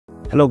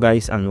Hello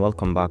guys, and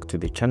welcome back to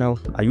the channel.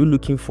 Are you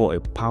looking for a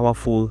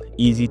powerful,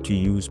 easy to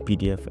use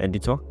PDF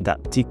editor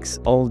that ticks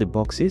all the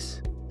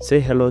boxes?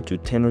 Say hello to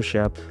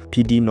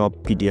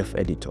PDNOB PDF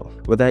Editor.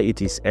 Whether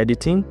it is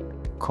editing,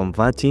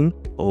 converting,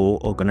 or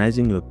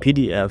organizing your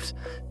PDFs,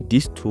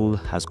 this tool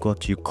has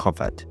got you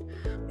covered.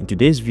 In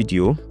today's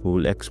video, we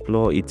will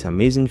explore its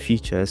amazing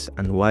features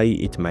and why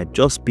it might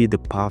just be the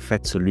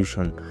perfect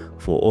solution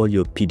for all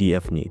your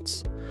PDF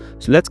needs.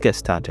 So let's get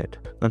started.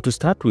 And to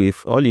start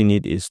with, all you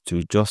need is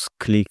to just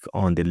click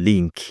on the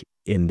link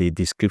in the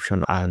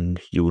description and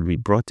you will be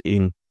brought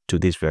in to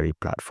this very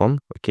platform.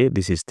 Okay,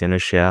 this is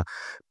PDNOB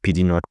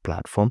PDF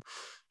platform.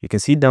 You can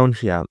see down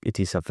here, it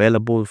is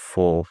available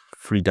for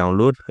free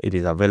download. It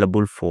is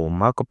available for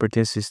Mac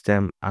operating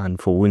system and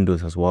for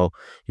Windows as well.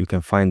 You can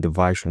find the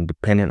version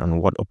depending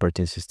on what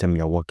operating system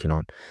you're working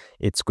on.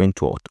 It's going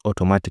to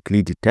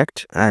automatically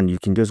detect, and you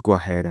can just go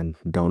ahead and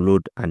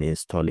download and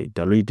install it.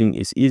 Downloading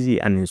is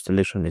easy and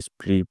installation is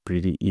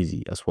pretty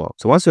easy as well.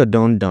 So once you're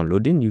done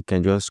downloading, you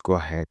can just go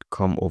ahead,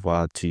 come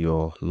over to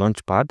your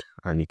launchpad,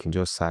 and you can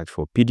just search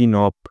for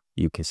PDNOB.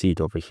 You can see it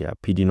over here,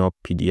 PDNOB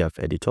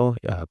PDF Editor.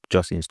 I have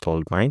just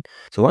installed mine.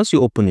 So once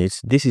you open it,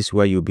 this is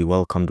where you'll be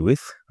welcomed with.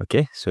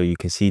 Okay, so you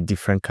can see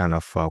different kind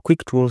of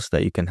quick tools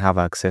that you can have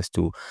access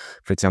to.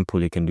 For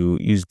example, you can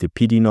use the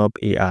PDNOB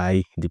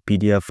AI, the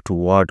PDF to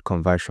Word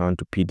conversion,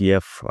 to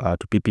PDF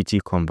to PPT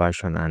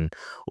conversion, and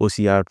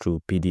OCR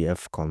to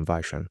PDF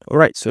conversion. All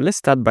right, so let's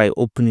start by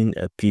opening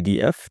a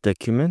PDF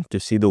document to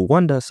see the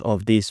wonders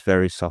of this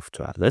very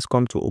software. Let's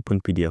come to Open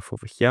PDF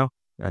over here.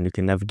 And you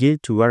can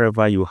navigate to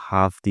wherever you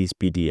have this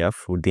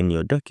PDF within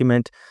your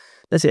document.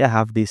 Let's say I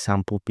have this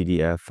sample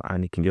PDF,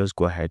 and you can just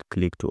go ahead,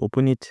 click to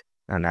open it,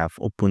 and I've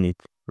opened it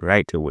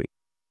right away.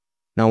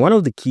 Now, one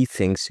of the key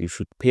things you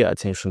should pay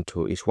attention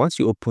to is once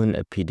you open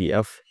a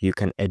PDF, you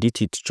can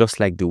edit it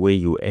just like the way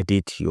you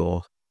edit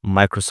your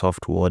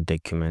Microsoft Word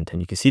document.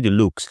 And you can see the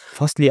looks.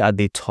 Firstly, at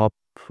the top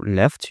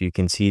left, you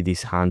can see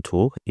this hand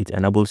tool. It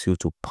enables you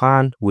to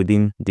pan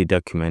within the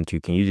document.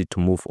 You can use it to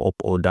move up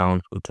or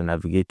down, or to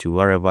navigate to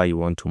wherever you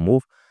want to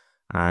move.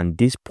 And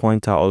this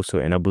pointer also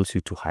enables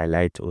you to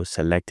highlight or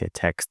select a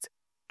text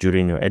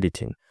during your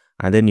editing.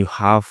 And then you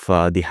have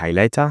the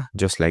highlighter,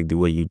 just like the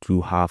way you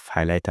do have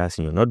highlighters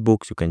in your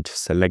notebooks. You can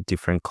just select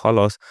different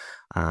colors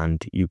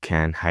and you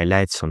can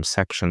highlight some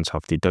sections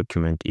of the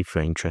document if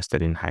you're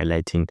interested in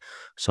highlighting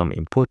some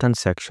important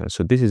sections.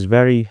 So this is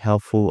very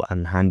helpful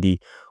and handy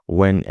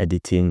when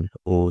editing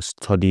or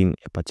studying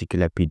a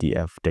particular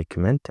PDF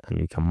document, and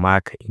you can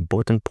mark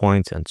important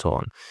points and so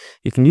on.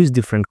 You can use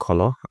different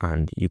color,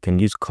 and you can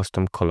use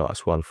custom color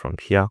as well from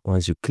here.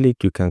 Once you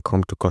click, you can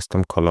come to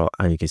custom color,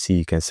 and you can see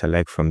you can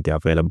select from the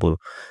available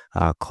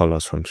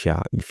colors from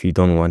here if you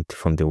don't want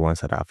from the ones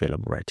that are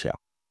available right here.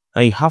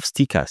 Now you have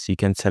stickers. You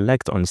can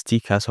select on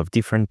stickers of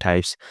different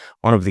types.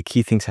 One of the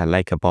key things I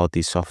like about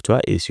this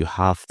software is you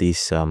have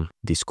these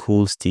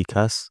cool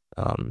stickers.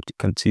 You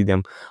can see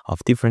them of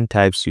different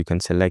types. You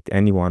can select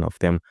any one of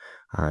them,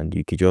 and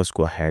you can just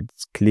go ahead,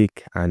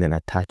 click, and then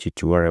attach it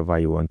to wherever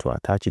you want to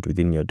attach it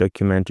within your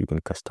document. You can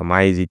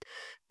customize it,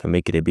 you can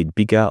make it a bit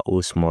bigger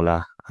or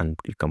smaller, and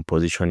you can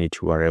position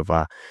it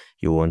wherever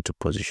you want to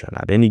position.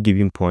 At any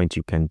given point,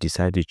 you can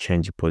decide to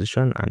change the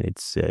position, and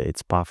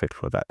it's perfect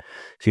for that.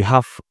 So you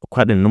have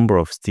quite a number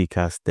of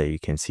stickers that you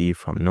can see,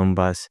 from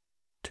numbers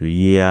to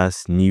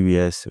years, new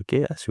years.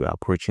 Okay, as we are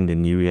approaching the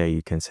new year,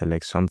 you can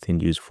select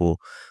something useful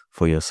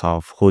for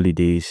yourself: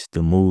 holidays,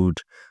 the mood,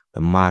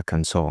 the mark,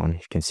 and so on.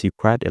 You can see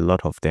quite a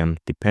lot of them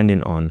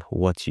depending on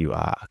what you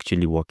are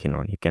actually working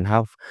on. You can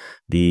have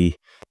the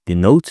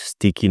notes,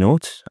 sticky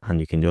notes,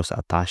 and you can just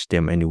attach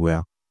them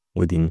anywhere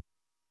within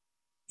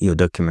your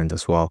document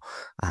as well,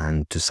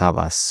 and to serve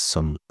as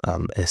some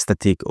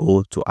aesthetic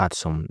or to add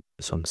some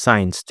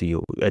signs to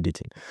your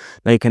editing.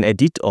 Now you can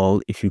edit all.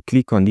 If you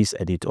click on this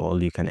edit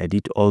all, you can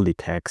edit all the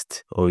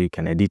text, or you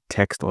can edit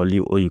text only,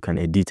 or you can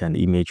edit an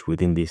image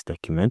within this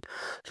document.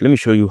 So let me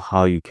show you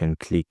how you can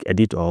click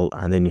edit all,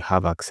 and then you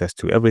have access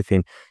to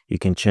everything. You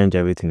can change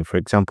everything. For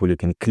example, you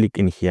can click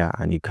in here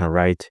and you can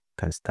write,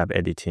 can start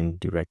editing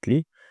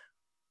directly.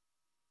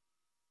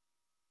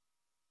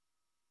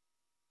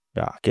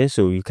 Yeah, okay,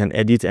 so you can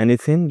edit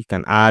anything, you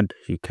can add,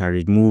 you can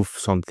remove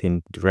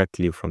something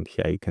directly from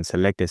here. You can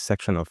select a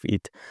section of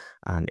it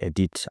and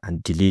edit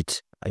and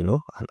delete,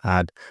 and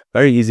add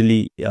very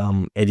easily.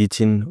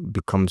 Editing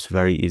becomes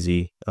very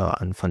easy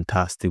and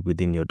fantastic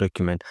within your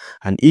document.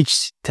 And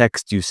each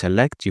text you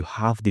select, you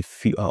have the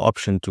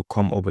option to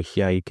come over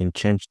here. You can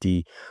change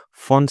the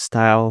font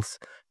styles,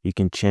 you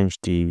can change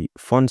the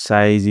font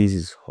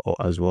sizes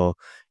as well.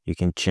 You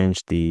can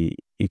change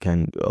you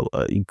can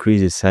increase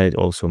the size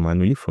also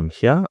manually from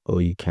here,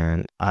 or you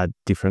can add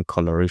different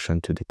coloration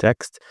to the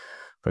text.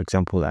 For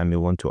example, I may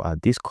want to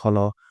add this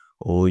color,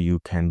 or you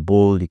can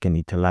bold, you can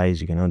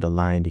italize, you can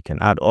underline, you can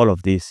add all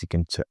of this. You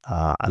can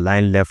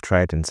align left,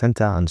 right, and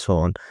center, and so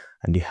on.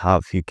 And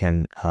you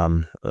can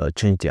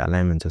change the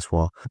alignment as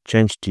well.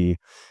 Change the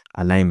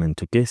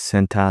alignment, okay,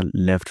 center,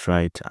 left,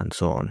 right, and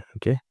so on.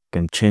 Okay,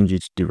 can change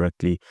it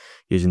directly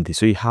using this.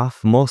 So you have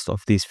most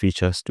of these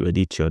features to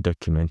edit your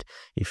document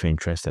if you're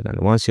interested. And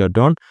once you're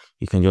done,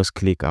 you can just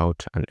click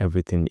out and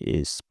everything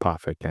is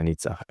perfect and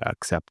it's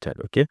accepted.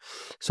 Okay,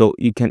 so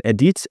you can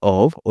edit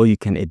all, or you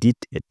can edit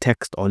a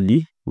text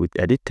only. With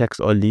edit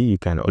text only, you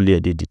can only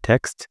edit the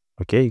text.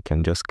 Okay, you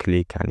can just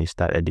click and you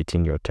start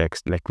editing your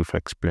text like we've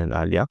explained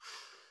earlier.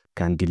 You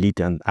can delete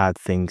and add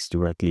things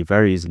directly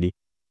very easily.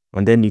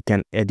 And then you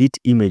can edit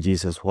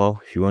images as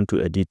well. If you want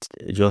to edit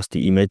just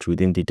the image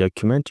within the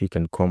document, you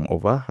can come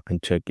over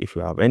and check if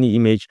you have any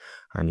image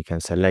and you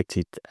can select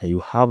it. And you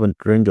have a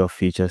range of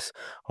features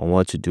on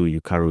what to do.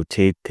 You can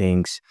rotate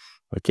things.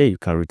 Okay, you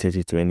can rotate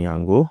it to any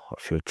angle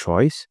of your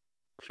choice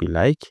if you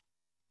like.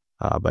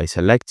 By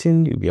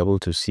selecting, you'll be able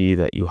to see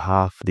that you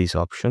have this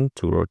option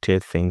to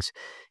rotate things.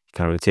 You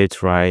can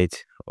rotate right.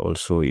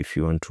 Also, if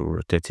you want to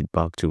rotate it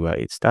back to where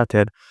it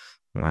started,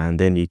 and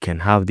then you can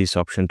have this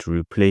option to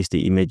replace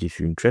the image if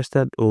you're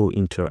interested, or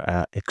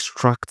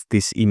extract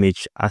this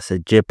image as a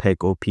JPEG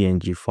or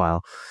PNG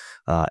file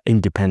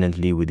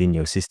independently within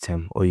your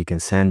system, or you can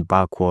send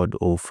backward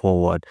or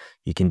forward.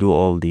 You can do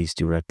all these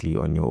directly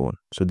on your own.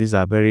 So these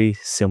are very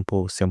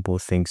simple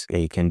things that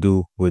you can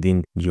do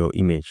within your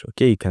image.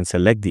 Okay, you can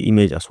select the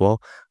image as well,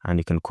 and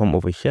you can come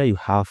over here. You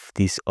have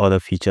these other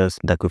features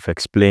that we've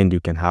explained.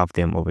 You can have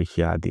them over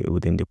here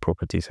within the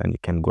properties, and you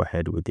can go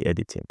ahead with the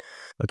editing.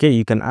 Okay,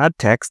 you can add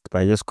text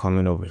by just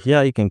coming over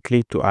here. You can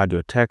click to add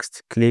your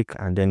text, click,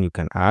 and then you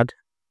can add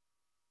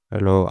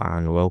hello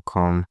and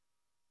welcome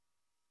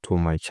to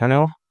my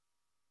channel.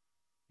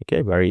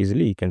 Okay, very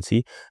easily you can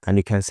see, and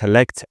you can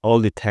select all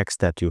the text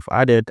that you've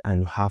added,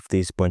 and you have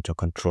this bunch of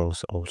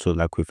controls also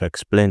like we've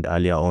explained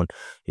earlier on.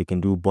 You can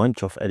do a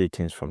bunch of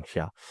editings from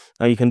here.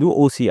 Now you can do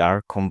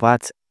OCR,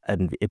 convert a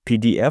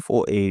PDF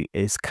or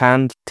a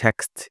scanned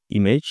text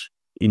image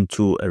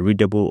into a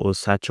readable or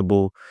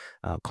searchable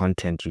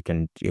content. You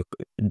can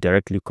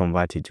directly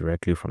convert it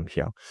directly from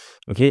here.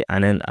 Okay,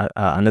 and then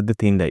another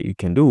thing that you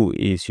can do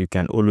is you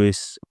can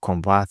always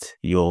convert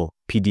your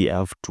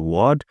PDF to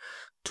Word,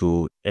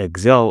 to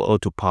Excel, or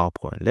to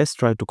PowerPoint. Let's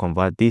try to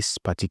convert this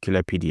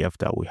particular PDF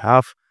that we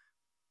have.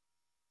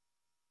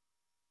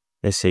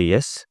 Let's say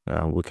yes,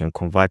 we can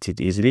convert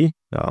it easily.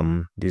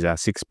 These are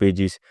 6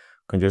 pages.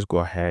 You can just go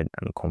ahead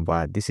and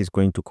convert. This is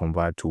going to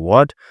convert to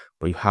Word,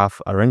 but you have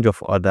a range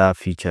of other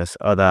features,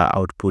 other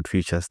output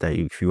features that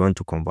if you want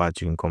to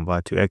convert, you can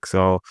convert to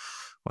Excel,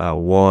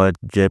 Word,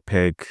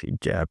 JPEG,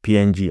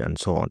 PNG, and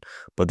so on.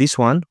 But this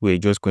one, we're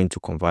just going to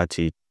convert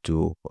it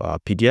to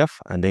PDF,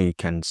 and then you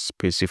can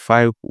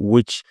specify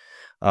which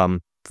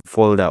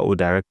folder or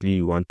directory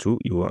you want to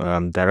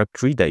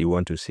directory that you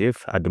want to save.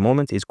 At the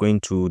moment, it's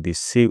going to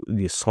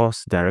the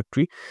source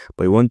directory,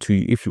 but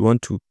if you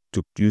want to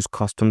use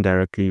custom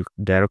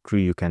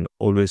directory, you can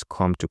always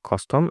come to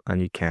custom,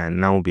 and you can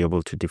now be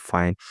able to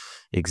define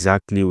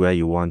exactly where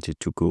you want it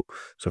to go.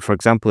 So for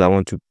example, I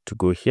want to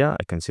go here.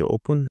 I can say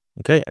open.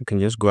 Okay, I can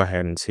just go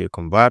ahead and say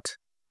convert,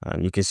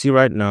 and you can see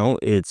right now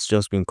it's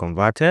just been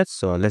converted.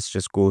 So let's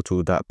just go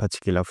to that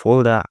particular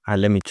folder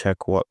and let me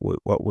check what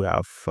we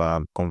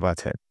have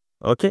converted.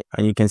 Okay,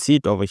 and you can see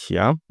it over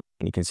here.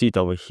 You can see it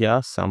over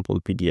here,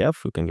 sample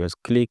PDF. You can just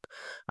click,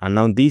 and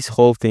now this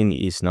whole thing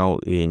is now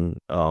in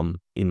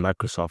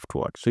Microsoft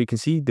Word. So you can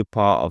see the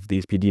power of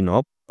this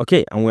PDNOB.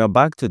 Okay, and we are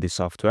back to the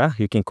software.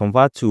 You can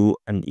convert to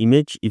an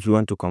image if you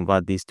want to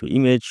convert this to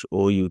image,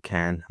 or you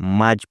can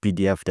merge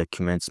PDF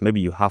documents. Maybe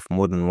you have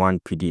more than one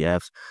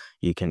PDFs.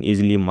 You can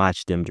easily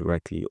match them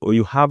directly, or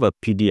you have a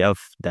PDF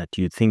that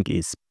you think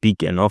is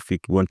big enough, you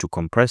want to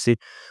compress it.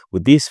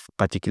 With this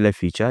particular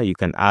feature, you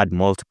can add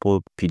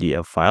multiple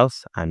PDF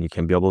files, and you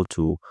can be able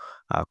to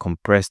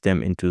compress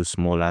them into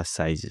smaller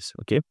sizes.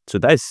 Okay, so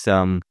that's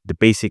the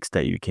basics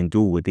that you can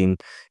do within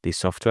the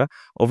software.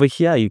 Over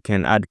here, you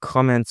can add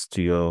comments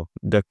to your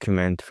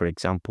document, for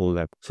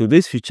example. So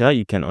this feature,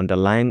 you can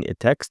underline a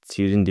text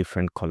using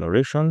different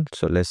coloration.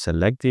 So let's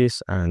select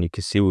this, and you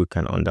can see we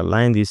can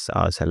underline this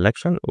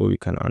selection, or we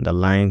can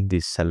underline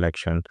this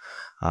selection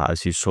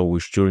as you saw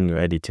during your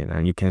editing,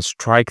 and you can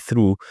strike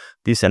through.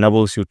 This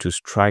enables you to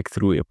strike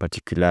through a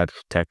particular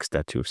text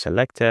that you've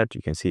selected.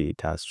 You can see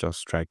it has just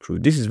strike through.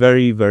 This is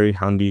very, very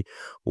handy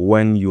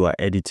when you are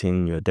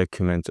editing your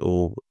documents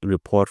or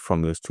report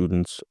from your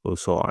students, or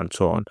so on and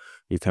so on.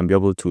 You can be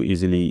able to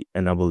easily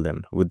enable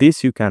them. With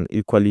this, you can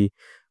equally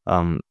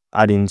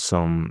add in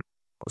some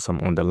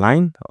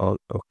underline, or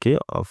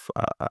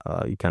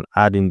you can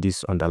add in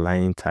this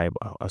underlining type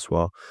as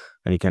well,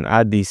 and you can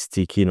add these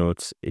sticky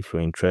notes if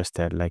you're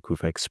interested, like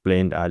we've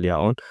explained earlier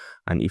on.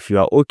 And if you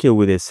are okay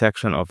with a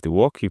section of the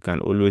work, you can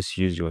always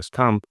use your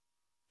stamp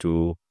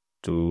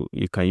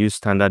you can use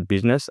standard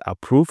business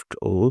approved,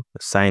 or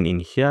sign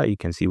in here. You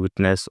can see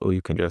witness, or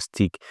you can just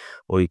tick,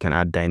 or you can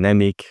add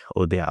dynamic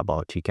or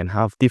thereabout. You can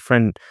have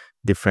different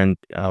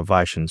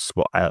versions,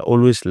 but I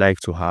always like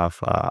to have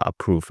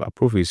approve.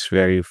 Approve is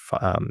very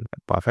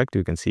perfect.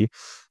 You can see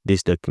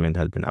this document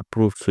has been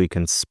approved, so you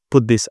can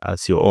put this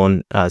as your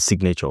own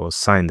signature or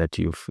sign that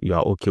you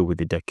are okay with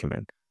the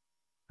document.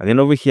 And then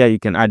over here, you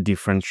can add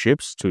different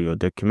shapes to your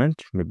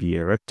document, maybe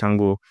a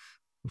rectangle.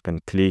 You can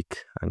click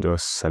and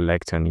just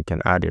select, and you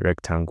can add a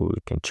rectangle.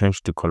 You can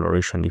change the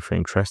coloration if you're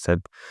interested.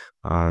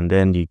 And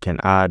then you can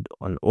add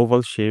an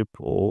oval shape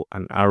or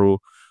an arrow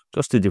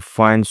just to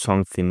define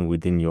something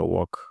within your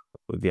work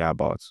with the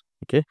abouts.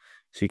 Okay,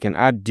 so you can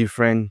add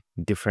different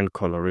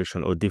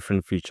coloration or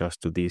different features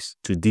to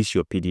this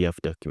your PDF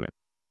document.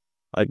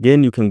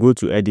 Again, you can go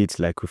to edit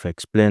like we've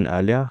explained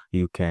earlier.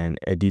 You can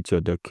edit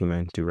your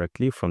document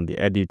directly from the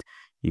edit.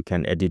 You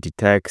can edit the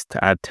text,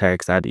 add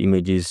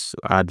images,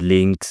 add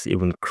links,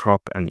 even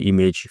crop an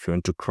image if you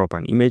want to crop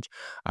an image,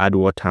 add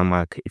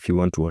watermark. If you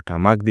want to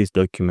watermark this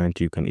document,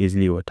 you can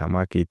easily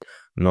watermark it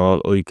null,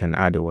 or you can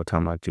add a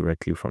watermark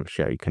directly from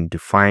here. You can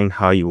define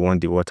how you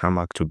want the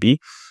watermark to be.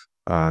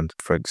 And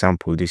for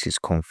example, this is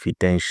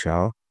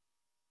confidential.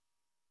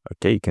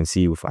 Okay, you can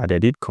see we've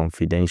added it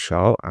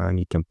confidential, and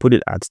you can put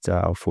it at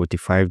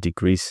 45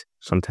 degrees.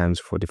 Sometimes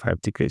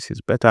 45 degrees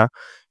is better.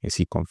 You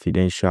see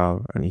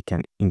confidential, and you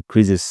can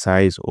increase the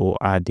size or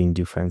add in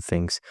different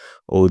things,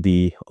 or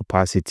the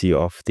opacity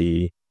of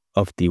the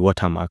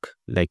watermark.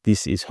 Like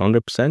this is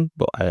 100%,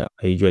 but I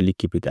usually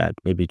keep it at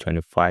maybe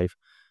 25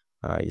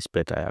 is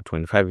better.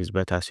 25 is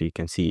better, so you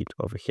can see it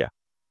over here.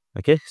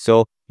 Okay,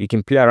 so you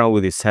can play around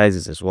with the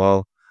sizes as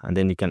well, and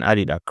then you can add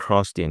it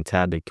across the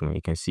entire document.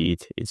 You can see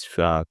it's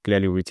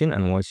clearly written,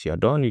 and once you're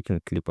done, you can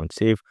click on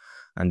save,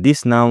 and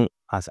this now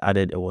has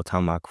added a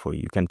watermark for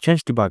you. You can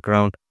change the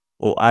background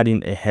or add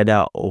in a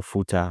header or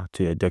footer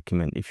to your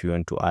document. If you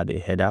want to add a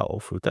header or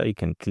footer, you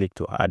can click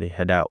to add a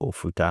header or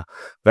footer.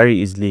 Very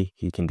easily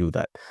you can do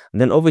that. And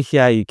then over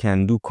here you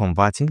can do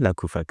converting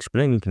like we've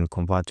explained. You can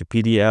convert to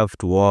PDF,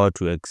 to Word,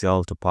 to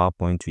Excel, to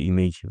PowerPoint, to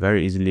image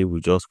very easily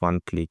with just one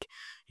click.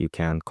 You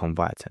can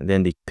convert. And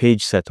then the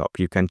page setup,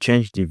 you can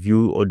change the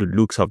view or the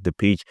looks of the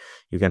page.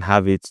 You can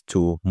have it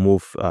to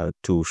move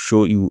to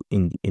show you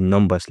in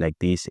numbers like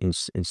this, in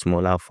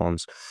smaller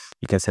forms.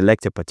 You can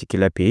select a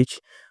particular page,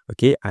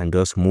 okay, and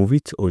just move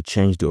it or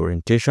change the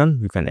orientation.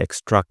 You can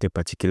extract a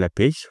particular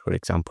page. For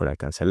example, I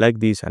can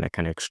select this and I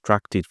can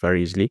extract it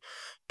very easily. You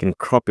can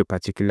crop a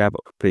particular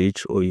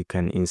page, or you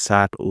can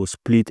insert or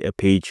split a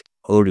page,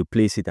 or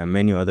replace it, and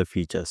many other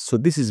features. So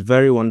this is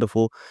very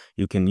wonderful.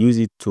 You can use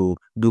it to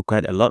do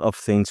quite a lot of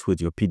things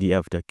with your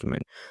PDF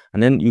document.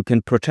 And then you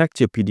can protect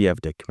your PDF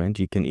document.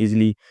 You can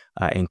easily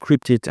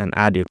encrypt it and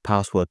add a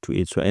password to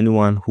it, so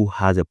anyone who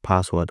has a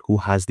password, who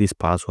has this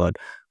password,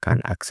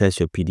 can access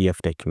your PDF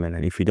document.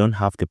 And if you don't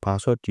have the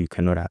password, you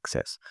cannot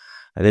access.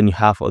 And then you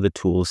have other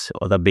tools,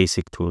 other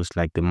basic tools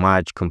like the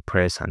merge,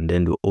 compress, and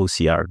then the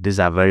OCR. These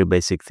are very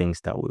basic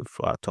things that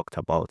we've talked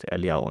about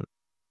earlier on.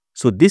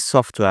 So this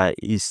software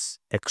is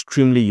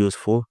extremely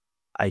useful.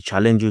 I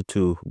challenge you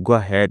to go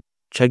ahead,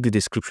 check the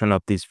description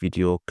of this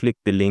video, click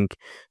the link,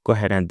 go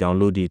ahead and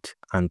download it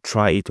and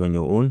try it on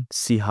your own.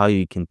 See how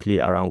you can play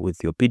around with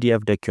your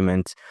PDF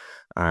documents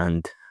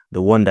and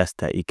the wonders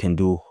that you can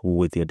do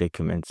with your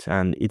documents.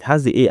 And it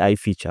has the AI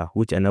feature,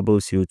 which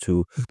enables you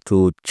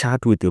to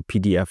chat with your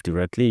PDF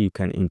directly. You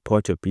can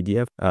import your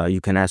PDF.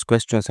 You can ask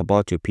questions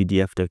about your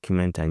PDF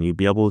document, and you'll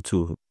be able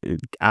to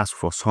ask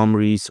for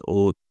summaries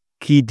or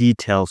key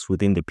details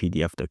within the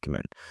PDF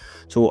document.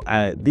 So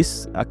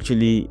this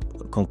actually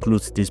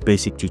concludes this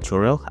basic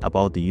tutorial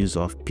about the use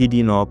of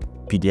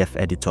PDNOB PDF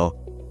Editor.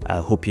 I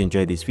hope you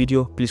enjoyed this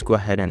video. Please go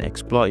ahead and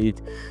explore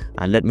it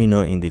and let me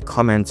know in the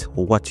comments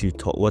what you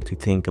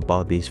think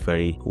about this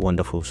very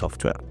wonderful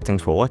software.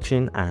 Thanks for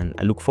watching, and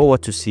I look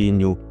forward to seeing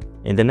you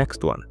in the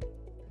next one.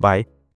 Bye.